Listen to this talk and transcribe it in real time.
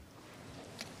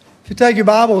If you take your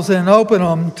Bibles and open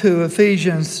them to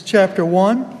Ephesians chapter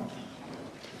 1.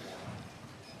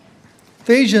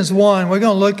 Ephesians 1, we're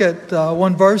going to look at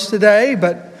one verse today,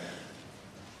 but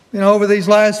over these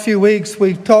last few weeks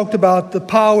we've talked about the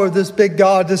power of this big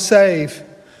God to save.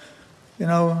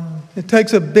 It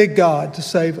takes a big God to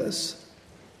save us.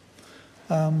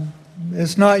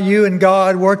 It's not you and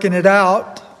God working it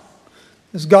out.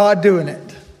 It's God doing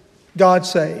it. God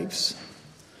saves.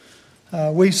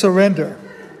 We surrender.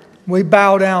 We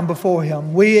bow down before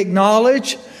Him. We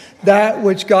acknowledge that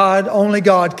which only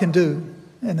God can do,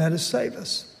 and that is save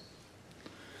us.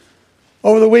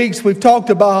 Over the weeks, we've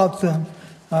talked about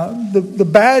the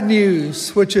bad news,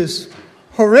 which is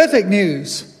horrific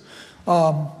news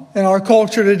in our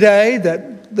culture today,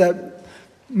 that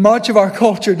much of our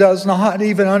culture does not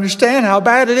even understand how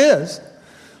bad it is.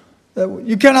 That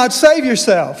you cannot save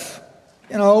yourself.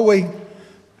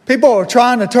 People are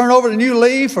trying to turn over the new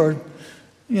leaf, or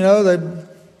they're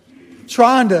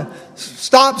trying to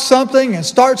stop something and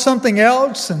start something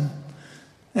else, and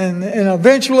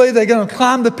eventually they're going to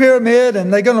climb the pyramid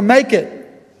and they're going to make it,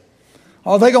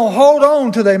 or they're going to hold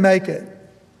on till they make it.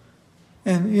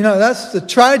 And that's the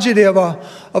tragedy of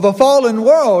a fallen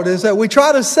world, is that we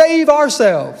try to save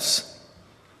ourselves.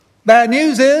 Bad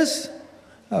news is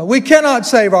we cannot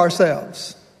save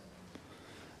ourselves.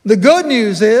 The good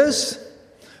news is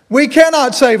we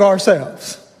cannot save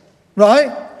ourselves.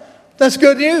 Right? That's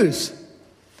good news.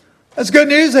 That's good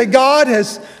news that God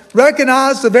has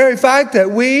recognized the very fact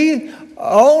that we,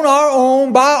 on our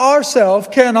own, by ourselves,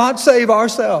 cannot save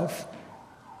ourselves.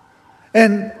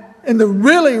 And the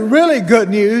really, really good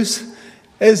news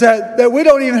is that we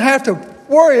don't even have to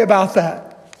worry about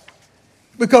that,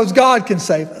 because God can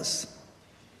save us.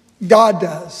 God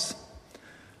does.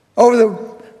 Over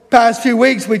the past few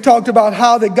weeks, we talked about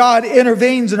how that God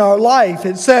intervenes in our life.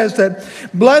 It says that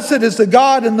blessed is the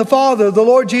God and the Father of the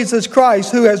Lord Jesus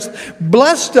Christ, who has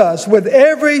blessed us with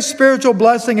every spiritual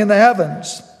blessing in the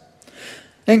heavens.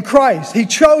 In Christ, He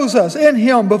chose us in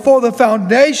Him before the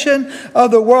foundation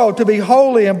of the world to be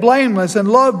holy and blameless and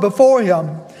loved before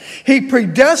Him. He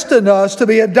predestined us to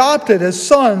be adopted as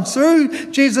sons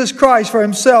through Jesus Christ for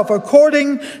Himself,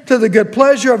 according to the good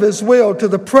pleasure of His will, to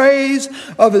the praise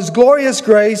of His glorious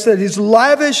grace that He's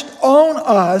lavished on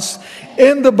us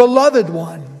in the Beloved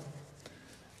One.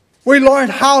 We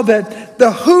learned how that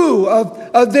the who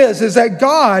of this is that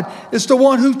God is the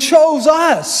one who chose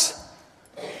us.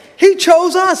 He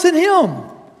chose us in Him.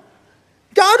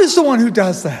 God is the one who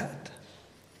does that.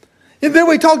 And then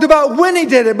we talked about when He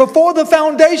did it, before the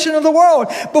foundation of the world.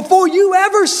 Before you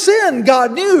ever sinned,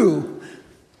 God knew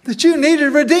that you needed a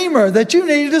Redeemer, that you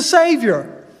needed a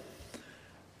Savior.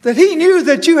 That He knew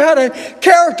that you had a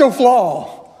character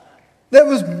flaw that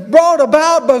was brought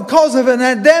about because of an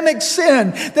Adamic sin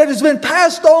that has been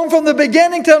passed on from the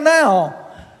beginning till now.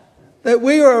 That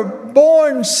we are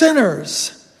born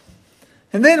sinners.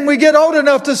 And then we get old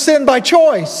enough to sin by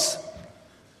choice.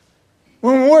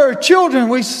 When we're children,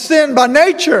 we sin by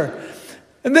nature.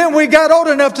 And then we got old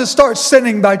enough to start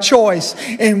sinning by choice.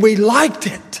 And we liked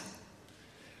it.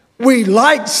 We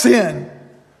liked sin.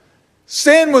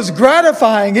 Sin was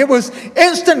gratifying. It was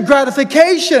instant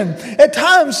gratification. At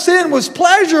times, sin was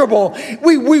pleasurable.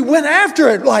 We went after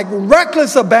it like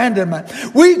reckless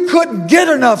abandonment. We couldn't get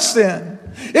enough sin.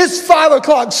 It's 5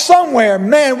 o'clock somewhere.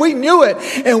 Man, we knew it.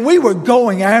 And we were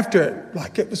going after it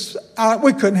like it was.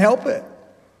 We couldn't help it.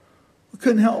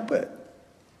 Couldn't help it.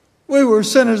 We were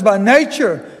sinners by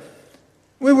nature.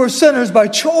 We were sinners by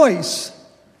choice.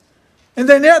 And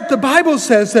then yet the Bible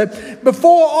says that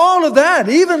before all of that,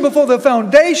 even before the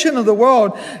foundation of the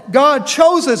world, God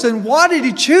chose us. And why did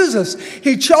He choose us?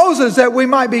 He chose us that we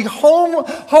might be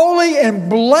holy and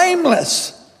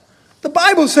blameless. The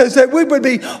Bible says that we would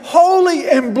be holy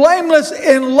and blameless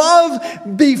in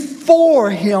love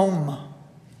before Him.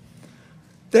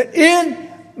 That in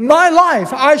my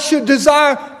life, I should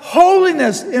desire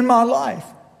holiness in my life.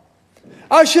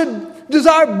 I should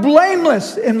desire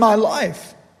blameless in my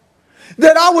life.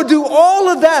 That I would do all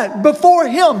of that before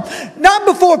Him. Not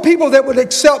before people that would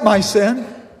accept my sin.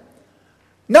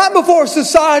 Not before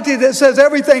society that says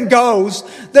everything goes.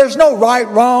 There's no right,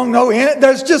 wrong, no end.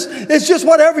 It's just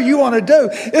whatever you want to do.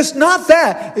 It's not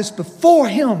that. It's before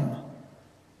Him.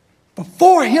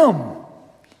 Before Him.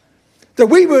 That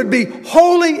we would be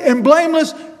holy and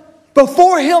blameless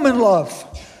before Him in love.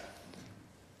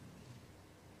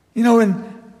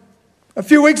 A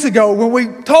few weeks ago when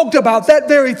we talked about that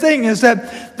very thing, is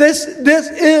that this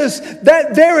is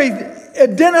that very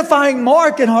identifying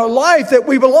mark in our life that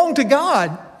we belong to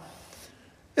God,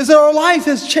 is that our life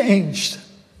has changed.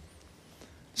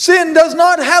 Sin does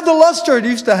not have the luster it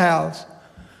used to have.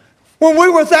 When we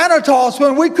were thanatos,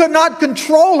 when we could not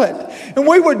control it, and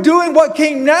we were doing what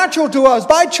came natural to us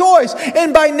by choice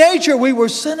and by nature, we were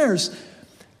sinners.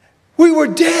 We were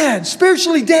dead,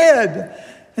 spiritually dead.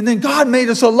 And then God made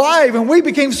us alive, and we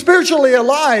became spiritually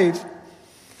alive.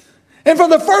 And for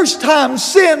the first time,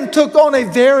 sin took on a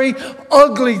very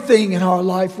ugly thing in our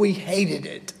life. We hated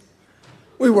it.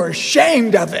 We were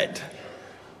ashamed of it.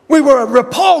 We were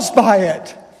repulsed by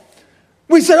it.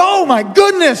 We said, oh my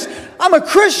goodness, I'm a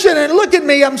Christian and look at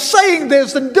me. I'm saying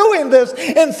this and doing this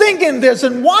and thinking this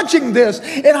and watching this.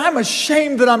 And I'm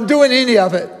ashamed that I'm doing any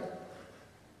of it.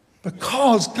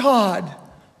 Because God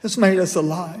has made us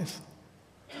alive.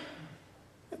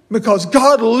 Because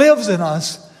God lives in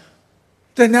us,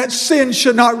 then that sin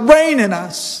should not reign in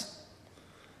us.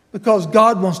 Because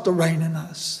God wants to reign in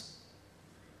us.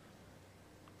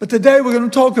 But today we're going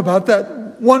to talk about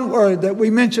that one word that we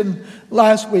mentioned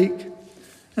last week.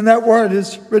 And that word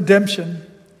is redemption.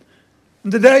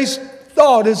 And today's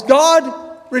thought is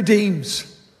God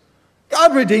redeems.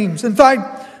 God redeems. In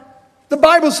fact, the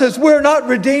Bible says we're not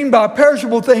redeemed by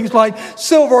perishable things like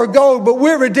silver or gold, but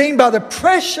we're redeemed by the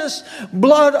precious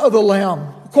blood of the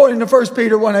Lamb, according to 1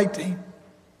 Peter 1:18.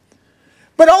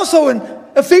 But also in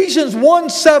Ephesians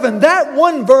 1:7, that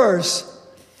one verse,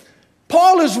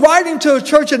 Paul is writing to a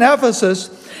church in Ephesus,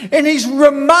 and he's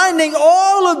reminding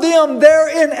all of them there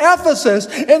in Ephesus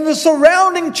and the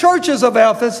surrounding churches of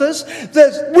Ephesus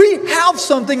that we have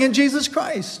something in Jesus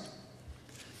Christ.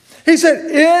 He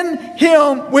said, in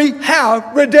him we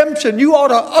have redemption. You ought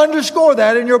to underscore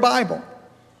that in your Bible.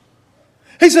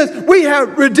 He says, we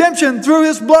have redemption through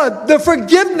his blood, the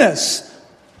forgiveness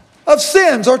of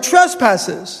sins or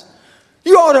trespasses.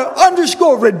 You ought to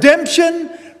underscore redemption,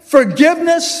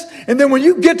 forgiveness, and then when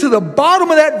you get to the bottom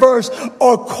of that verse,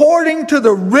 according to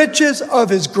the riches of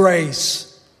his grace.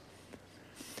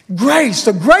 Grace,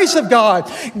 the grace of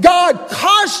God. God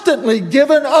constantly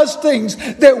giving us things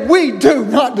that we do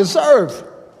not deserve.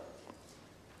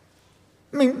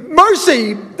 I mean,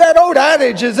 mercy, that old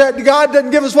adage is that God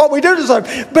doesn't give us what we do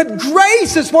deserve. But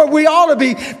grace is what we ought to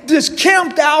be just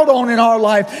camped out on in our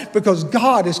life, because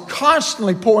God is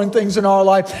constantly pouring things in our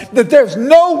life that there's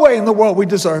no way in the world we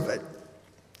deserve it.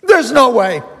 There's no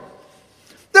way.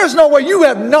 There's no way. You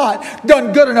have not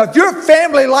done good enough. Your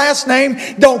family last name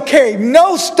don't carry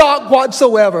no stock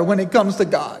whatsoever when it comes to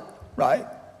God, right?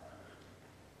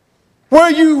 Where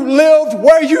you lived,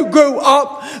 where you grew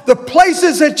up, the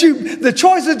choices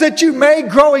that you made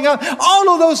growing up, all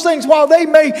of those things, while they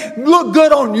may look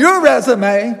good on your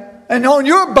resume and on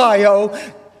your bio,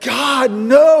 God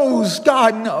knows.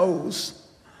 God knows.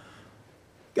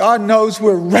 God knows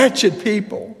we're wretched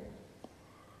people.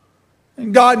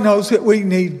 And God knows that we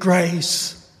need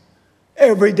grace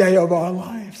every day of our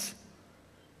life.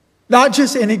 Not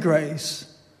just any grace,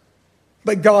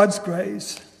 but God's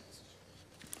grace.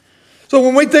 So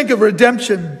when we think of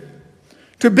redemption,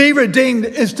 to be redeemed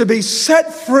is to be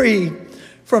set free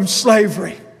from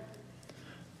slavery.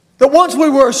 That once we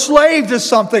were a slave to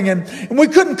something and we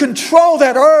couldn't control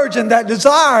that urge and that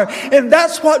desire, and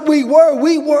that's what we were.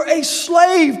 We were a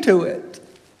slave to it.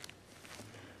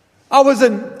 I was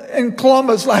in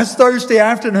Columbus last Thursday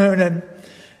afternoon, and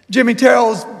Jimmy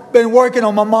Terrell's been working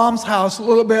on my mom's house a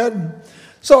little bit.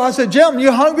 So I said, Jim,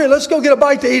 you hungry? Let's go get a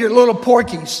bite to eat at Little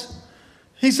Porky's.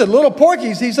 He said, Little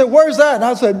Porky's? He said, where's that? And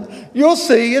I said, you'll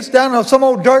see. It's down on some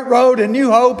old dirt road in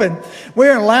New Hope, and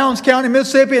we're in Lowndes County,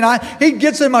 Mississippi. And he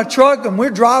gets in my truck, and we're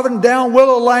driving down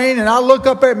Willow Lane, and I look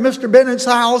up at Mr. Bennett's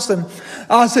house, and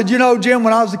I said, you know, Jim,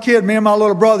 when I was a kid, me and my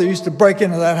little brother used to break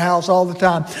into that house all the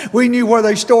time. We knew where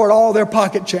they stored all their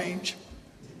pocket change.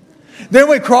 Then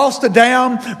we crossed the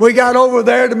dam. We got over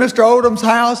there to Mr. Odom's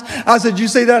house. I said, you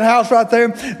see that house right there?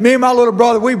 Me and my little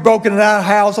brother, we broke into that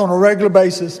house on a regular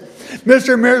basis.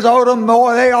 Mr. and Mrs. Odom,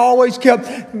 boy, they always kept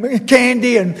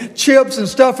candy and chips and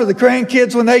stuff for the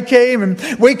grandkids when they came,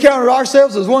 and we counted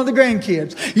ourselves as one of the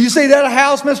grandkids. You see that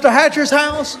house, Mr. Hatcher's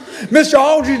house, Mr.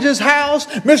 Aldridge's house,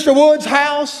 Mr. Wood's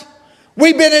house?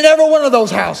 We've been in every one of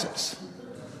those houses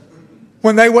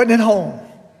when they wasn't at home.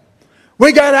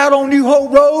 We got out on New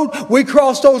Hope Road. We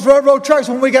crossed those railroad tracks.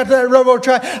 When we got to that railroad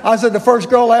track, I said the first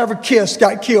girl I ever kissed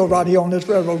got killed right here on this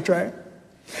railroad track.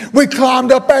 We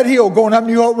climbed up that hill going up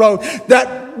New Hope Road.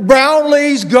 That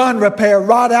Brownlee's gun repair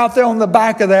right out there on the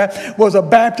back of that was a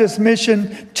Baptist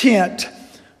mission tent.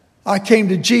 I came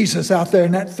to Jesus out there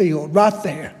in that field, right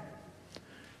there.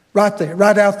 Right there,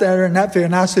 right out there in that field.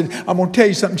 And I said, I'm going to tell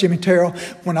you something, Jimmy Terrell.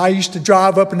 When I used to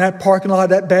drive up in that parking lot of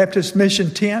that Baptist mission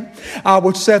tent, I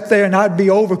would sit there and I'd be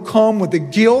overcome with the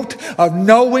guilt of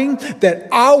knowing that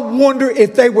I wonder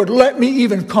if they would let me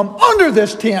even come under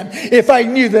this tent if I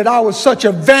knew that I was such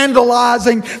a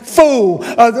vandalizing fool,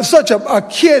 such a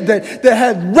kid that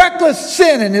had reckless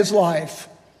sin in his life.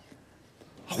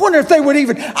 I wonder if they would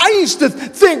even, I used to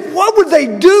think, what would they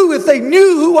do if they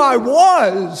knew who I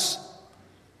was?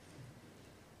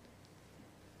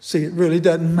 See, it really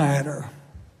doesn't matter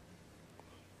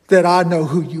that I know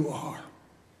who you are.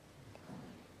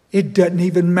 It doesn't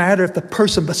even matter if the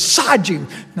person beside you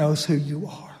knows who you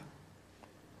are.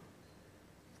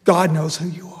 God knows who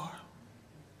you are.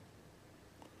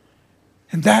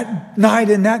 And that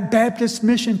night in that Baptist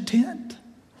mission tent,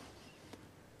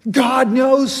 God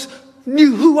knew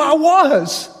who I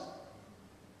was.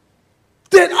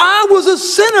 That I was a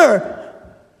sinner.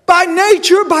 By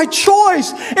nature, by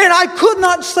choice. And I could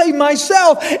not save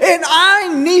myself. And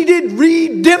I needed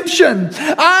redemption.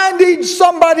 I need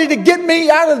somebody to get me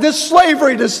out of this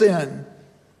slavery to sin.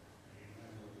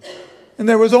 And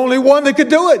there was only one that could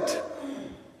do it.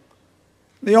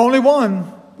 The only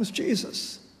one was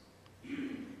Jesus.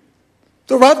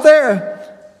 So right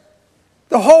there,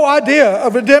 the whole idea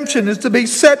of redemption is to be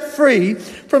set free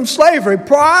from slavery.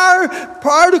 Prior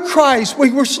to Christ,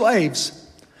 we were slaves.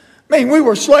 I mean, we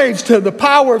were slaves to the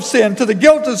power of sin, to the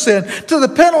guilt of sin, to the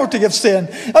penalty of sin.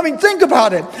 I mean, think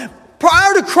about it.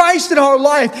 Prior to Christ in our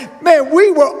life, man,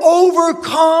 we were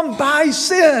overcome by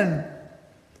sin.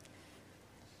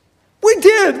 We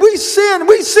did. We sinned.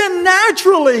 We sinned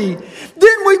naturally.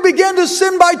 Then we began to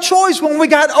sin by choice when we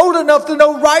got old enough to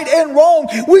know right and wrong.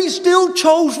 We still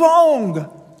chose wrong.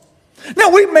 Now,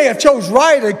 we may have chose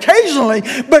right occasionally,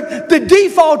 but the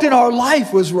default in our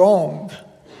life was wrong.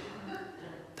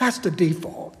 That's the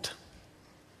default.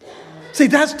 See,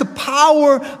 that's the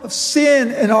power of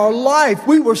sin in our life.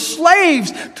 We were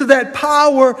slaves to that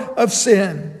power of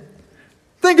sin.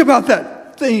 Think about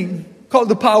that thing called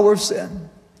the power of sin.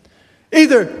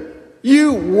 Either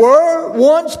you were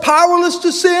once powerless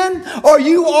to sin, or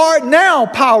you are now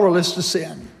powerless to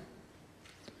sin.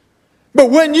 But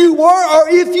when you were, or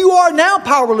if you are now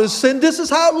powerless to sin, this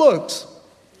is how it looks.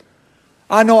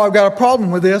 I know I've got a problem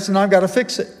with this and I've got to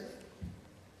fix it.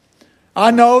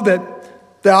 I know that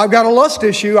I've got a lust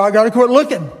issue. I've got to quit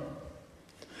looking.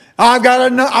 I've got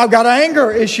an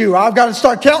anger issue. I've got to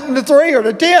start counting to 3 or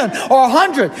to 10 or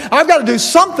 100. I've got to do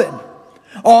something.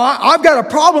 Or I've got a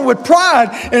problem with pride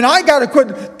and I got to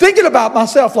quit thinking about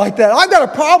myself like that. I've got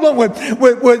a problem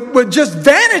with just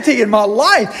vanity in my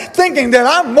life, thinking that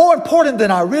I'm more important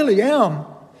than I really am.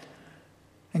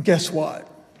 And guess what?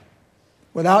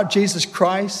 Without Jesus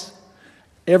Christ,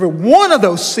 every one of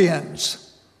those sins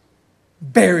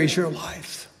buries your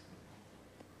life.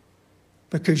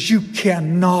 Because you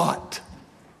cannot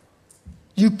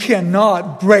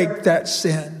break that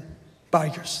sin by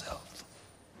yourself.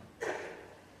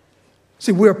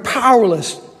 See, we're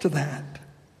powerless to that.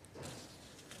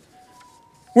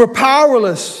 We're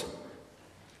powerless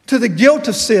to the guilt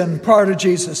of sin prior to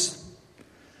Jesus.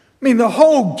 I mean, the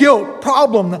whole guilt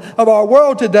problem of our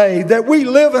world today, that we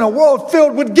live in a world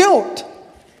filled with guilt.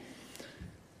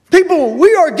 People,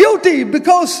 we are guilty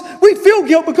because we feel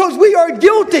guilt because we are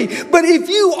guilty. But if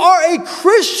you are a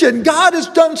Christian, God has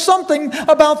done something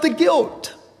about the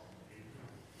guilt.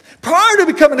 Prior to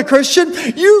becoming a Christian,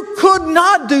 you could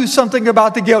not do something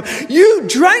about the guilt. You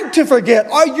drank to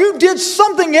forget, or you did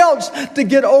something else to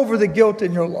get over the guilt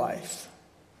in your life.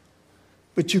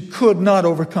 But you could not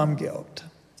overcome guilt.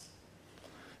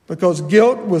 Because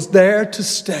guilt was there to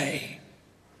stay.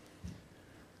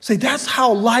 See, that's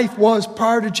how life was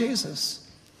prior to Jesus.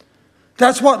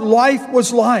 That's what life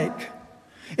was like.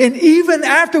 And even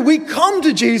after we come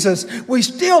to Jesus, we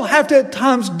still have to at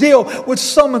times deal with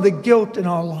some of the guilt in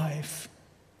our life.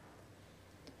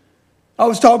 I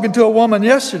was talking to a woman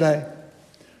yesterday.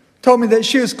 Told me that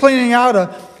she was cleaning out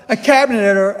a cabinet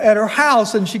at her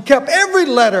house, and she kept every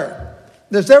letter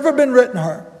that's ever been written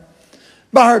her.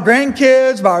 By her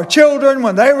grandkids, by her children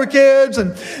when they were kids,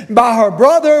 and by her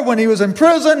brother when he was in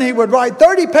prison. He would write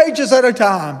 30 pages at a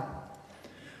time.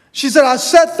 She said, I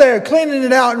sat there cleaning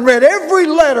it out and read every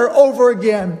letter over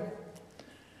again.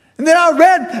 And then I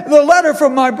read the letter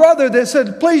from my brother that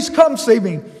said, please come see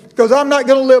me, because I'm not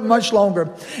going to live much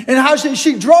longer. And how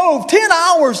she drove 10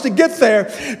 hours to get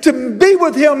there to be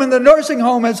with him in the nursing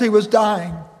home as he was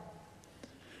dying.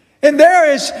 And there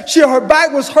is, her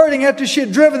back was hurting after she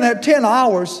had driven that 10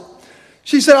 hours.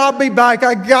 She said, I'll be back.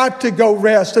 I got to go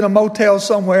rest in a motel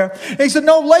somewhere. And he said,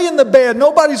 no, lay in the bed.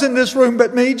 Nobody's in this room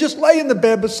but me. Just lay in the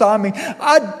bed beside me.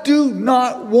 I do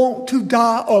not want to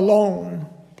die alone.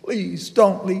 Please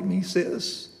don't leave me,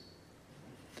 sis.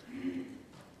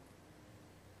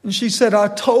 And she said, I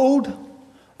told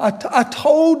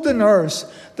the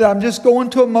nurse that I'm just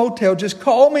going to a motel. Just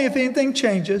call me if anything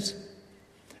changes.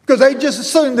 Because they just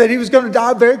assumed that he was going to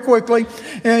die very quickly.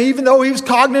 And even though he was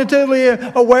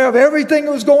cognitively aware of everything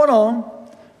that was going on.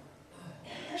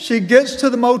 She gets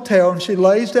to the motel and she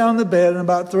lays down in the bed. And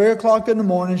about 3 o'clock in the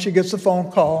morning, she gets a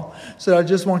phone call. Said, I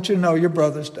just want you to know your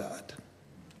brother's died.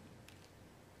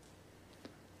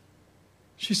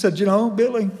 She said, you know,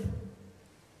 Billy,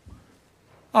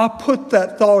 I put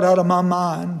that thought out of my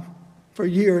mind for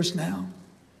years now.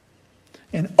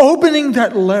 And opening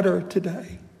that letter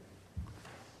today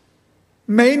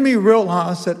made me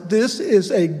realize that this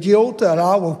is a guilt that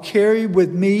I will carry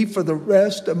with me for the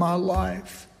rest of my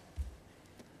life.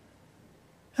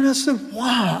 And I said,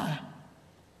 why?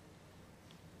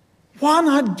 Why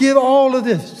not give all of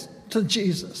this to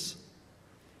Jesus?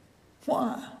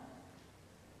 Why?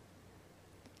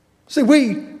 See,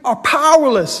 we are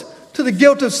powerless to the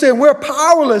guilt of sin. We're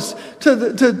powerless to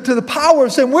the power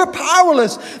of sin. We're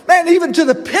powerless, man, even to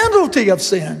the penalty of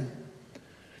sin.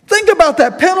 Think about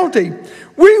that penalty.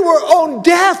 We were on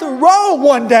death row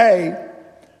one day.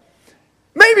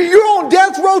 Maybe you're on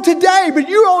death row today, but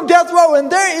you're on death row and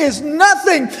there is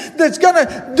nothing that's going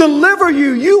to deliver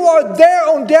you. You are there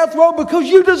on death row because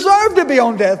you deserve to be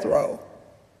on death row.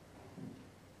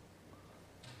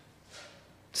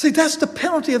 See, that's the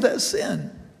penalty of that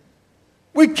sin.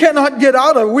 We cannot get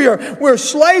out of it. We're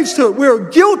slaves to it. We're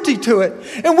guilty to it.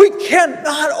 And we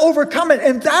cannot overcome it.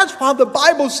 And that's why the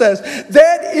Bible says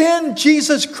that in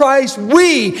Jesus Christ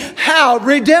we have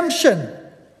redemption.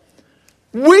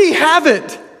 We have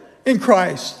it in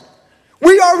Christ.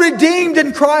 We are redeemed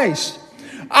in Christ.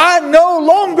 I no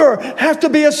longer have to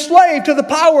be a slave to the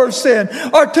power of sin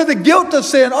or to the guilt of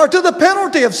sin or to the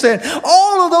penalty of sin.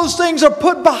 All of those things are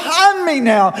put behind me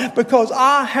now because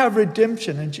I have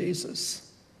redemption in Jesus.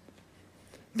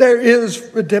 There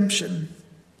is redemption.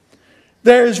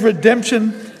 There is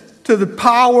redemption to the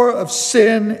power of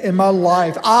sin in my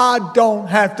life. I don't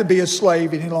have to be a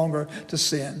slave any longer to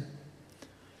sin.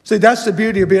 See, that's the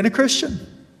beauty of being a Christian.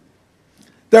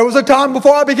 There was a time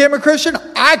before I became a Christian,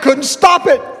 I couldn't stop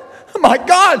it. Oh my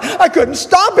God, I couldn't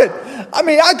stop it.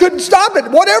 I couldn't stop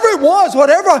it. Whatever it was,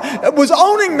 whatever was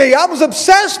owning me, I was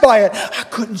obsessed by it. I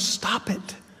couldn't stop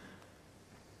it.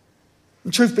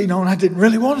 And truth be known, I didn't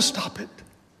really want to stop it.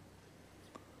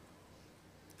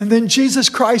 And then Jesus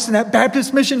Christ in that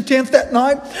Baptist mission tent that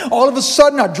night, all of a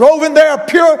sudden I drove in there a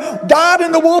pure,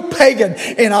 dyed-in-the-wool pagan.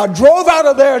 And I drove out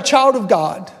of there a child of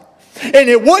God. And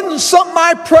it wasn't something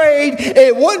I prayed.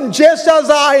 It wasn't just as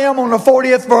I am on the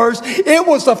 40th verse. It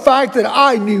was the fact that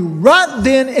I knew right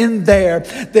then and there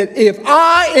that if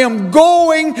I am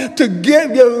going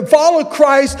to follow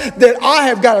Christ, that I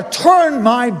have got to turn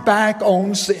my back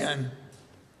on sin.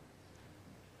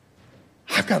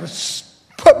 I've got to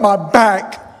put my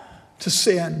back to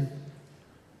sin.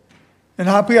 And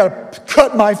I've got to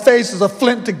cut my face as a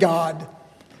flint to God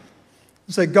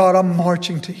and say, God, I'm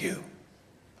marching to you.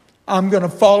 I'm going to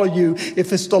follow you.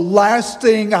 If it's the last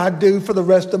thing I do for the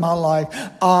rest of my life,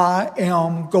 I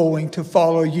am going to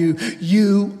follow you.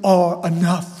 You are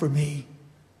enough for me.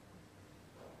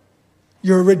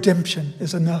 Your redemption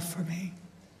is enough for me.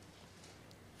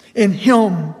 In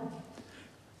Him,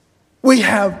 we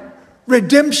have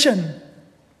redemption.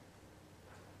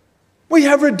 We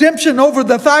have redemption over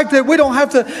the fact that we don't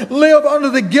have to live under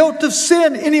the guilt of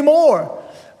sin anymore.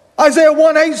 Isaiah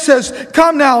 1:8 says,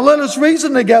 come now, let us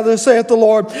reason together, saith the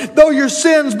Lord. Though your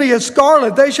sins be as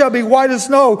scarlet, they shall be white as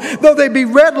snow. Though they be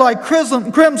red like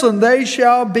crimson, they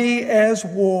shall be as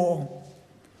wool.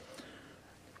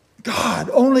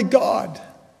 God, only God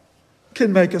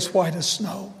can make us white as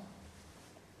snow.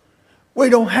 We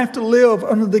don't have to live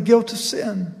under the guilt of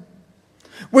sin.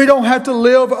 We don't have to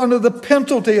live under the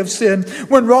penalty of sin.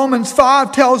 When Romans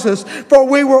 5 tells us, for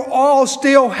we were all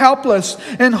still helpless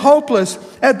and hopeless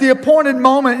at the appointed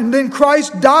moment, and then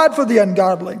Christ died for the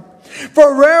ungodly.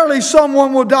 For rarely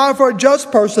someone will die for a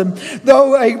just person,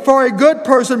 though for a good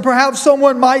person perhaps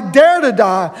someone might dare to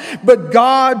die. But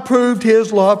God proved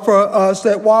His love for us,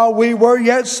 that while we were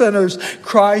yet sinners,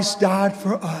 Christ died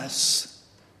for us.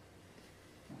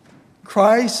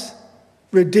 Christ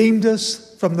redeemed us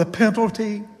from the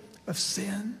penalty of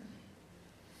sin.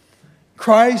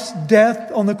 Christ's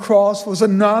death on the cross was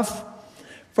enough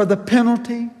for the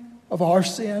penalty of our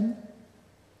sin.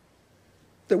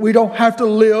 That we don't have to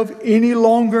live any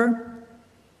longer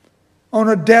on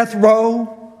a death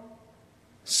row,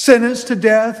 sentenced to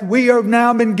death. We have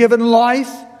now been given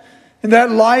life, and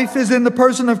that life is in the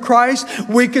person of Christ.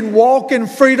 We can walk in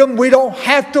freedom. We don't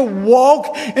have to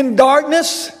walk in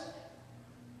darkness.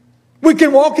 We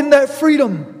can walk in that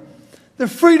freedom, the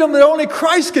freedom that only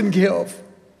Christ can give.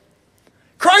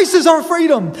 Christ is our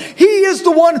freedom. He is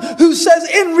the one who says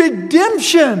in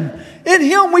redemption, in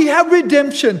Him we have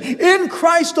redemption. In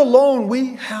Christ alone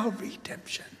we have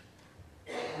redemption.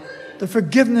 The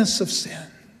forgiveness of sin.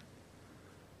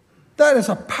 That is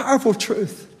a powerful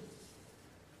truth.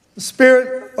 The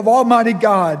Spirit of Almighty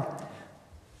God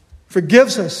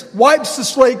forgives us, wipes the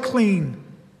slate clean.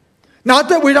 Not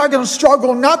that we're not going to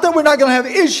struggle, not that we're not going to have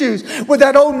issues with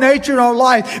that old nature in our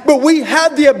life, but we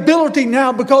have the ability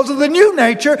now because of the new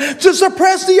nature to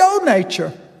suppress the old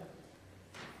nature.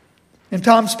 In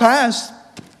times past,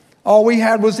 all we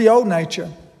had was the old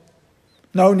nature,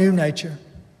 no new nature.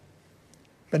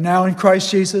 But now in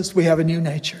Christ Jesus, we have a new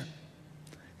nature.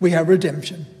 We have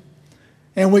redemption.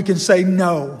 And we can say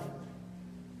no.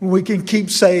 We can keep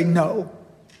saying no.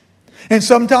 And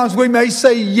sometimes we may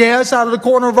say yes out of the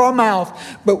corner of our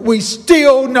mouth, but we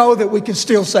still know that we can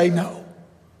still say no.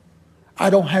 I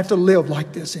don't have to live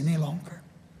like this any longer.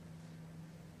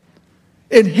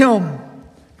 In Him,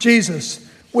 Jesus,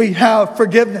 we have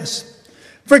forgiveness.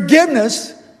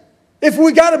 Forgiveness, if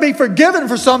we got to be forgiven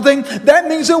for something, that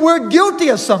means that we're guilty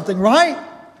of something, right?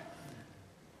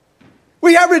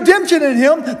 We have redemption in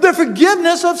Him, the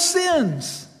forgiveness of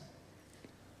sins.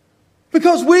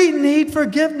 Because we need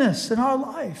forgiveness in our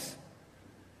life.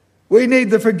 We need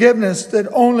the forgiveness that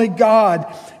only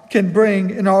God can bring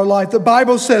in our life. The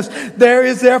Bible says, there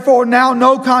is therefore now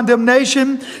no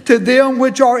condemnation to them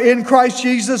which are in Christ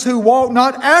Jesus, who walk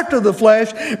not after the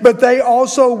flesh, but they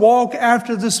also walk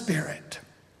after the Spirit.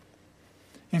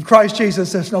 In Christ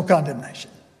Jesus, there's no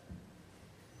condemnation.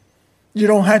 You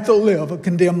don't have to live a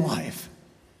condemned life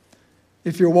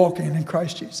if you're walking in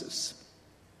Christ Jesus.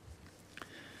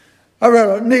 I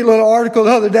read a neat little article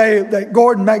the other day that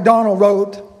Gordon MacDonald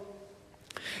wrote.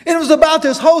 And it was about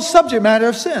this whole subject matter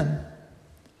of sin.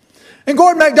 And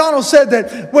Gordon MacDonald said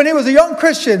that when he was a young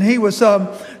Christian, he was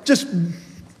just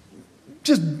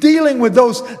dealing with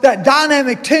that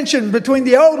dynamic tension between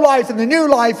the old life and the new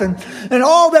life and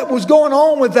all that was going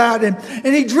on with that.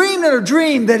 And he dreamed in a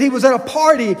dream that he was at a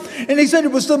party. And he said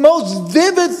it was the most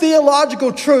vivid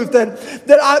theological truth that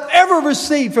I've ever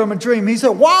received from a dream. He said,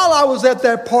 while I was at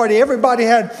that party, everybody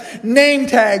had name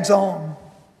tags on.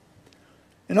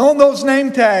 And on those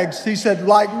name tags, he said,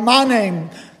 like my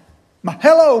name,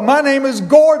 hello, my name is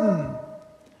Gordon.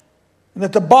 And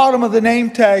at the bottom of the name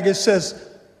tag, it says,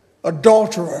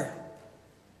 adulterer.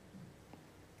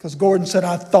 Because Gordon said,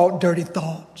 I thought dirty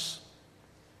thoughts.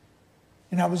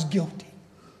 And I was guilty.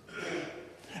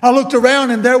 I looked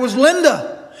around and there was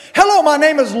Linda. Hello, my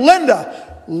name is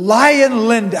Linda. Lying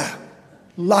Linda.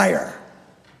 Liar.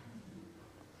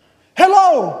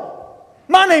 Hello,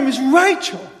 my name is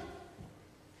Rachel.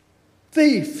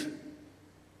 Thief.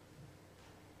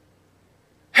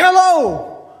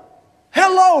 Hello,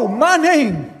 my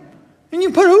name. And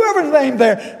you put whoever's name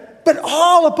there. But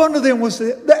all up under them was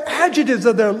the adjectives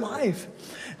of their life.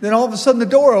 Then all of a sudden the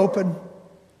door opened.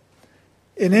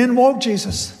 And in walked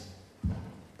Jesus.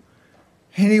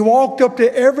 And He walked up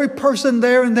to every person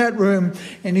there in that room.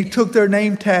 And He took their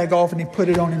name tag off and He put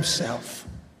it on Himself.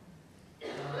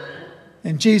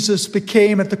 And Jesus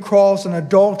became at the cross an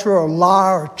adulterer, a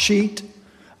liar, a cheat,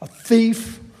 a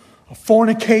thief, a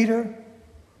fornicator,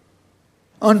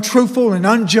 untruthful and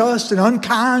unjust and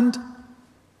unkind.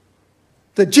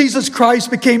 That Jesus Christ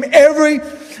became every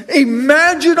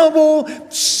imaginable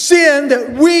sin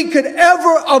that we could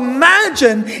ever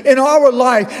imagine in our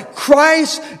life.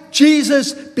 Christ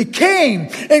Jesus became.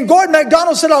 And Gordon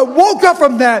MacDonald said, I woke up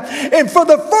from that. And for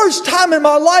the first time in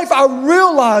my life, I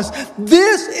realized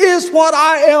this is what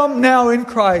I am now in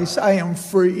Christ. I am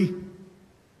free.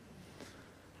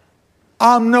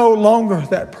 I'm no longer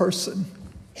that person.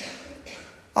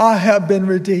 I have been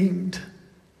redeemed.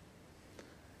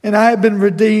 And I have been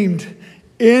redeemed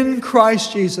in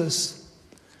Christ Jesus.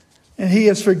 And He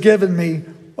has forgiven me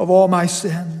of all my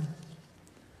sin.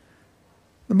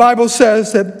 The Bible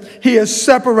says that He has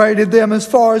separated them as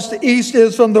far as the east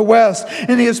is from the west.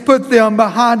 And He has put them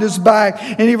behind His back.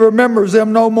 And He remembers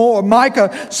them no more. Micah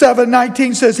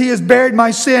 7:19 says, He has buried my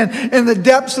sin in the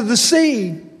depths of the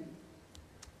sea.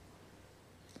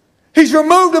 He's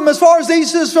removed them as far as the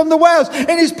east is from the west.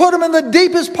 And He's put them in the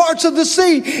deepest parts of the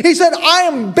sea. He said, I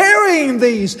am burying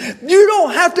these. You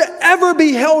don't have to ever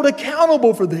be held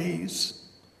accountable for these.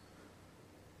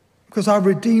 Because I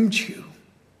redeemed you.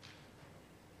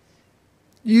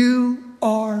 You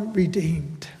are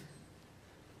redeemed.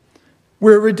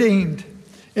 We're redeemed.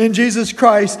 In Jesus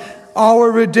Christ,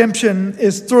 our redemption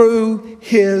is through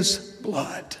His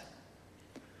blood.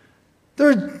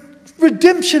 The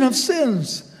redemption of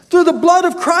sins through the blood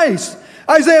of Christ.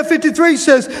 Isaiah 53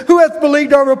 says, who hath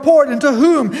believed our report, and to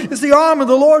whom is the arm of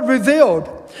the Lord revealed?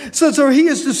 So he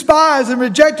is despised and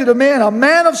rejected of men, a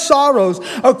man of sorrows,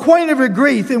 acquainted with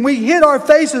grief, and we hid our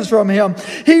faces from him.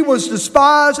 He was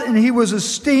despised and he was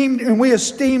esteemed, and we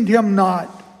esteemed him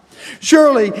not.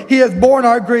 Surely he hath borne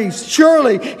our griefs.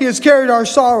 Surely he has carried our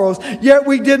sorrows. Yet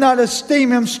we did not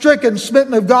esteem him stricken,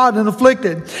 smitten of God, and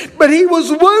afflicted. But he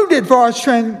was wounded for our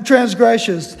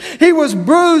transgressions. He was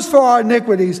bruised for our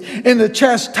iniquities. And the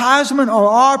chastisement of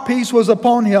our peace was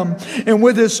upon him. And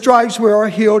with his stripes we are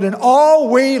healed. And all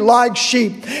we like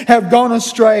sheep have gone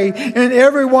astray. And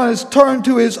everyone has turned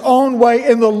to his own way.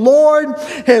 And the Lord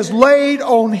has laid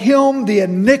on him the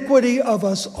iniquity of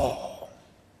us all.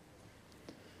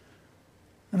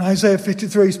 And Isaiah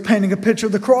 53 is painting a picture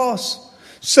of the cross.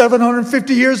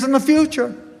 750 years in the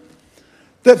future.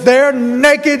 That there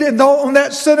naked and on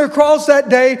that center cross that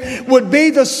day would be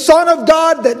the Son of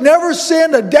God that never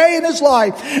sinned a day in his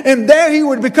life. And there he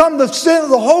would become the sin of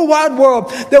the whole wide world.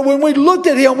 That when we looked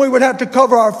at him, we would have to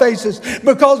cover our faces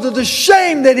because of the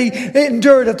shame that he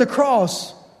endured at the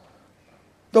cross.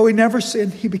 Though he never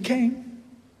sinned, he became.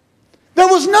 There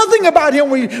was nothing about him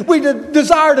we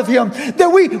desired of him.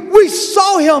 That we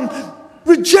saw him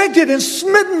rejected and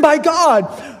smitten by God.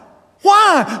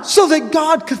 Why? So that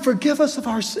God could forgive us of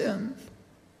our sin.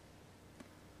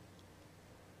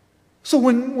 So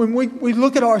when we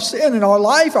look at our sin in our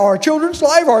life, our children's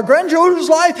life, our grandchildren's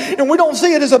life, and we don't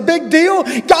see it as a big deal,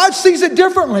 God sees it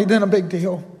differently than a big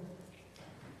deal.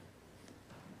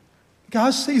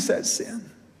 God sees that sin.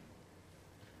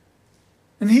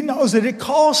 And he knows that it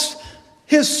costs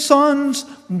his Son's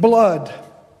blood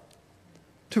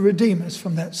to redeem us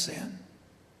from that sin.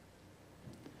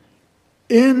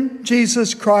 In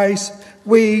Jesus Christ,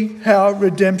 we have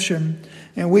redemption,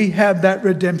 and we have that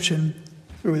redemption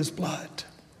through his blood.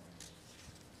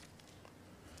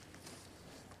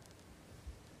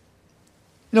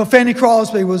 You know, Fanny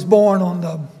Crosby was born on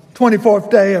the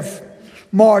 24th day of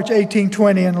March,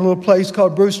 1820, in a little place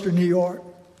called Brewster, New York.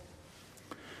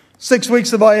 6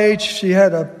 weeks of age, she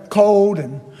had a cold,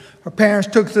 and her parents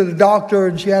took her to the doctor,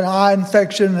 and she had an eye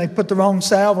infection, and they put the wrong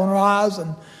salve on her eyes,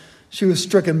 and she was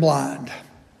stricken blind.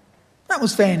 That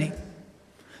was Fanny.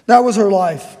 That was her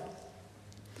life.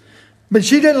 But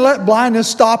she didn't let blindness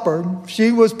stop her.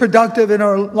 She was productive in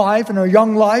her life, in her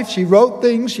young life. She wrote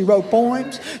things. She wrote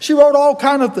poems. She wrote all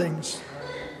kinds of things.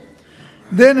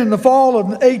 Then in the fall of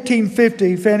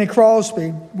 1850, Fanny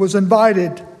Crosby was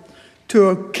invited to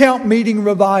a camp meeting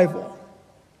revival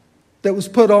that was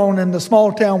put on in the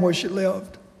small town where she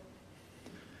lived.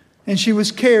 And she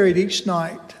was carried each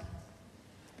night.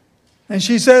 And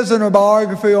she says in her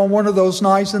biography, on one of those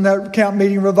nights in that camp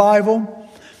meeting revival,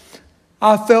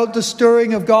 I felt the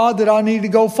stirring of God that I needed to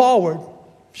go forward.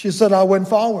 She said, I went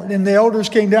forward. And the elders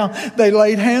came down. They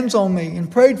laid hands on me and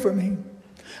prayed for me.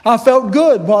 I felt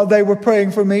good while they were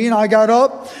praying for me. And I got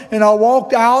up and I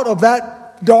walked out of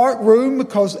that dark room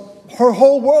because her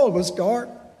whole world was dark.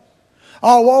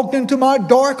 I walked into my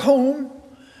dark home,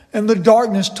 and the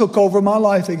darkness took over my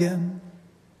life again.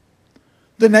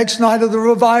 The next night of the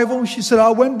revival, she said,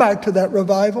 I went back to that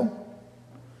revival.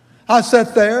 I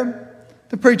sat there.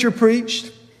 The preacher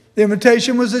preached. The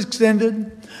invitation was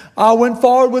extended. I went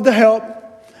forward with the help,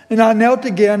 and I knelt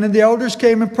again, and the elders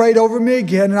came and prayed over me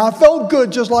again, and I felt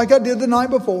good just like I did the night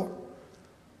before.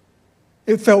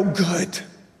 It felt good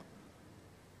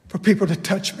for people to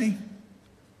touch me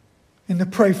and to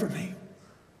pray for me.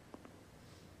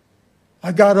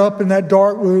 I got up in that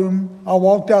dark room. I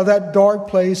walked out of that dark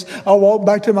place. I walked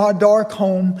back to my dark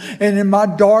home. And in my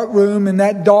dark room, in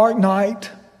that dark night,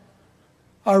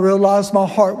 I realized my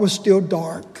heart was still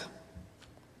dark.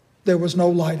 There was no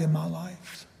light in my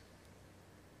life.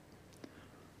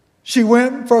 She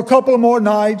went for a couple of more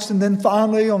nights, and then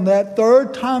finally, on that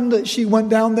third time that she went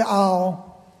down the aisle,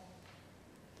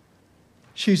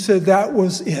 she said that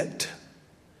was it.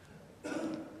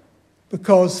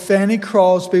 Because Fanny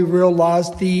Crosby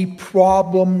realized the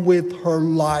problem with her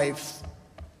life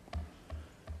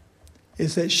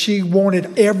is that she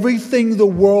wanted everything the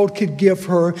world could give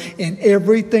her and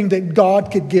everything that God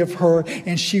could give her,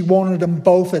 and she wanted them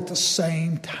both at the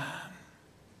same time.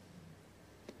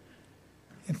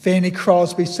 And Fanny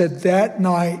Crosby said, that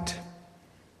night,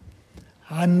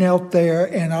 I knelt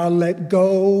there and I let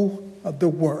go of the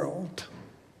world.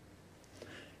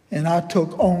 And I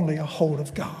took only a hold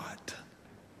of God.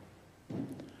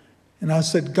 And I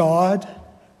said, God,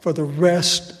 for the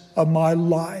rest of my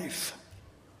life,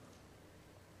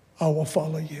 I will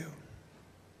follow you.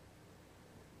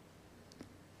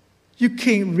 You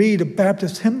can't read a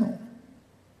Baptist hymnal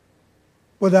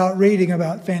without reading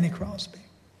about Fanny Crosby.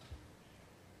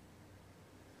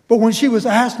 But when she was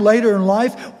asked later in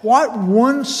life, what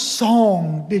one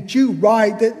song did you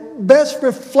write that best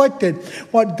reflected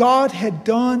what God had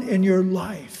done in your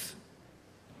life?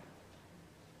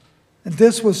 And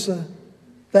this was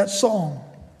that song,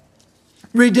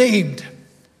 Redeemed.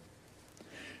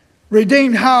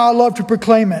 Redeemed, how I love to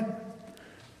proclaim it.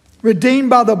 Redeemed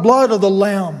by the blood of the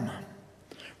Lamb.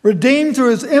 Redeemed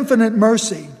through His infinite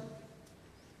mercy.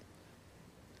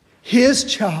 His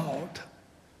child,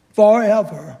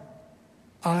 forever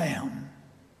I am.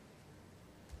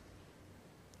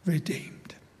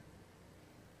 Redeemed.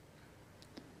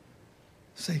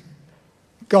 See,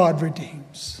 God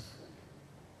redeems.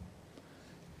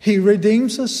 He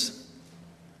redeems us,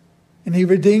 and He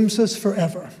redeems us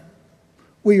forever.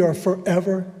 We are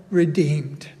forever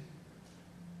redeemed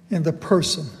in the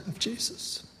person of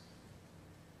Jesus.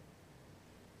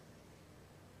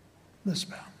 Let's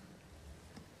bow.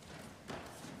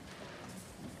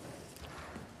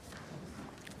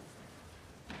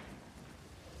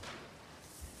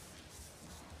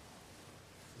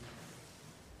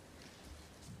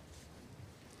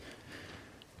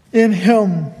 In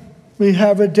Him we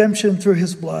have redemption through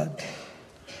His blood,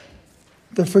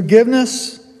 the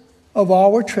forgiveness of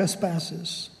our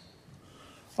trespasses,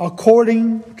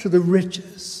 according to the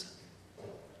riches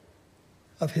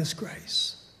of His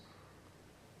grace.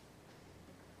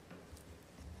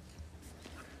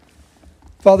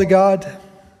 Father God,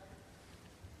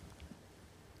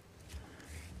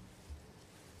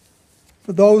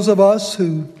 for those of us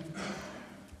who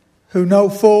know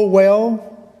full well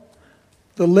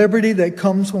the liberty that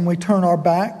comes when we turn our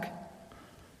back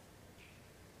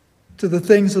to the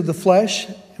things of the flesh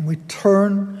and we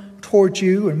turn towards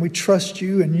You and we trust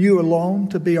You and You alone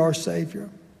to be our Savior.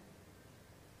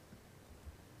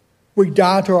 We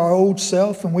die to our old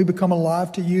self and we become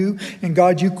alive to You. And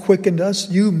God, You quickened us.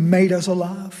 You made us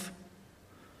alive.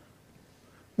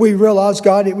 We realize,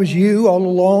 God, it was You all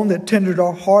alone that tended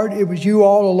our heart. It was You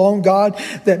all alone, God,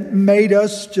 that made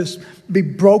us just be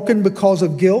broken because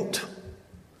of guilt.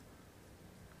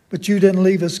 But You didn't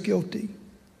leave us guilty.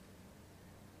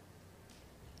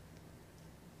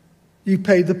 You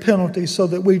paid the penalty so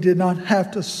that we did not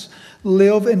have to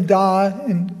live and die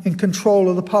in control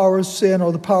of the power of sin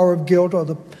or the power of guilt or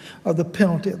the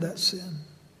penalty of that sin.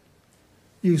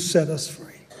 You set us free.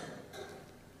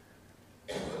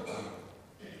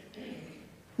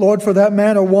 Lord, for that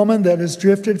man or woman that has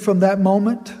drifted from that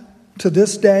moment to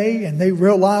this day and they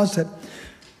realize that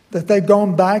they've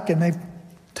gone back and they've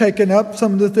taken up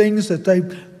some of the things that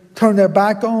they've turned their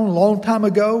back on a long time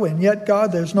ago, and yet,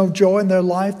 God, there's no joy in their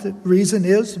life. The reason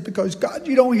is because, God,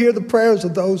 You don't hear the prayers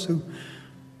of those who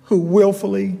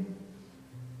willfully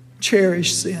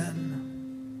cherish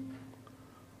sin.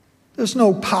 There's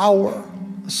no power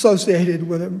associated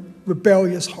with a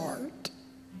rebellious heart.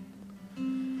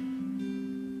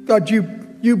 God,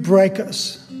 you break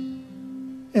us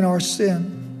in our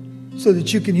sin so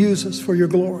that You can use us for Your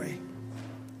glory.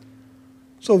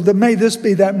 So may this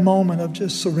be that moment of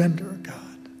just surrender,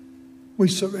 God. We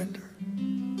surrender.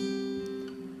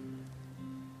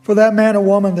 For that man or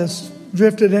woman that's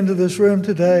drifted into this room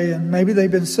today, and maybe they've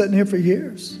been sitting here for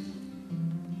years,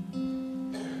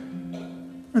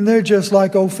 and they're just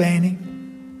like old Fanny.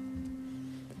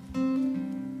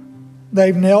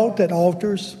 They've knelt at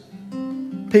altars.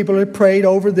 People have prayed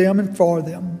over them and for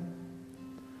them.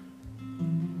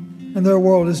 And their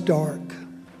world is dark.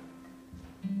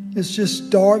 It's just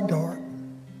dark, dark.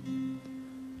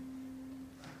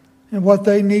 And what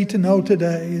they need to know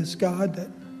today is, God,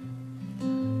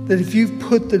 that if You've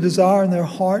put the desire in their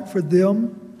heart for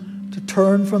them to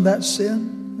turn from that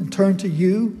sin and turn to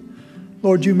You,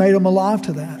 Lord, You made them alive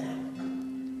to that.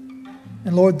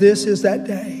 And Lord, this is that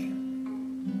day.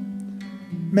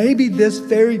 Maybe this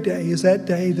very day is that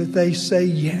day that they say,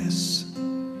 yes,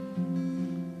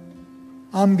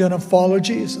 I'm going to follow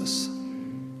Jesus.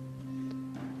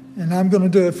 And I'm going to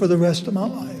do it for the rest of my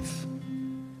life.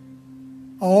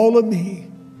 All of me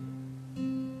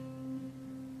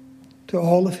to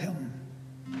all of Him.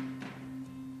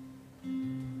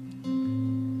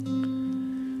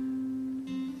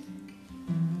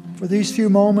 For these few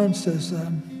moments as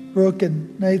Brooke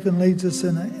and Nathan leads us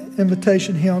in an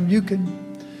invitation hymn, you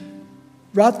can,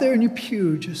 right there in your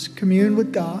pew, just commune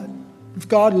with God. If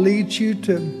God leads you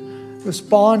to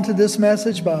respond to this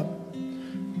message by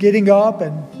getting up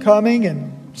and coming,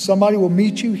 and somebody will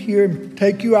meet you here and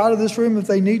take you out of this room if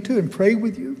they need to and pray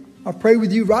with you. I pray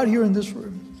with you right here in this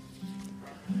room.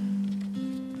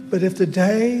 But if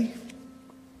today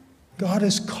God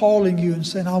is calling you and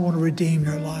saying, I want to redeem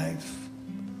your life.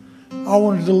 I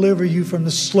want to deliver you from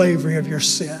the slavery of your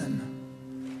sin.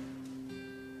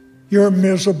 You're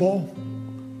miserable.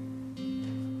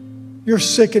 You're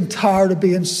sick and tired of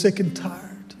being sick and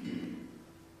tired.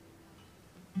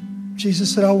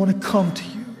 Jesus said, I want to come to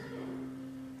you.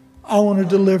 I want to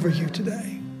deliver you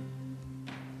today.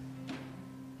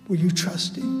 Will you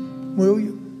trust him? Will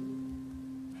you?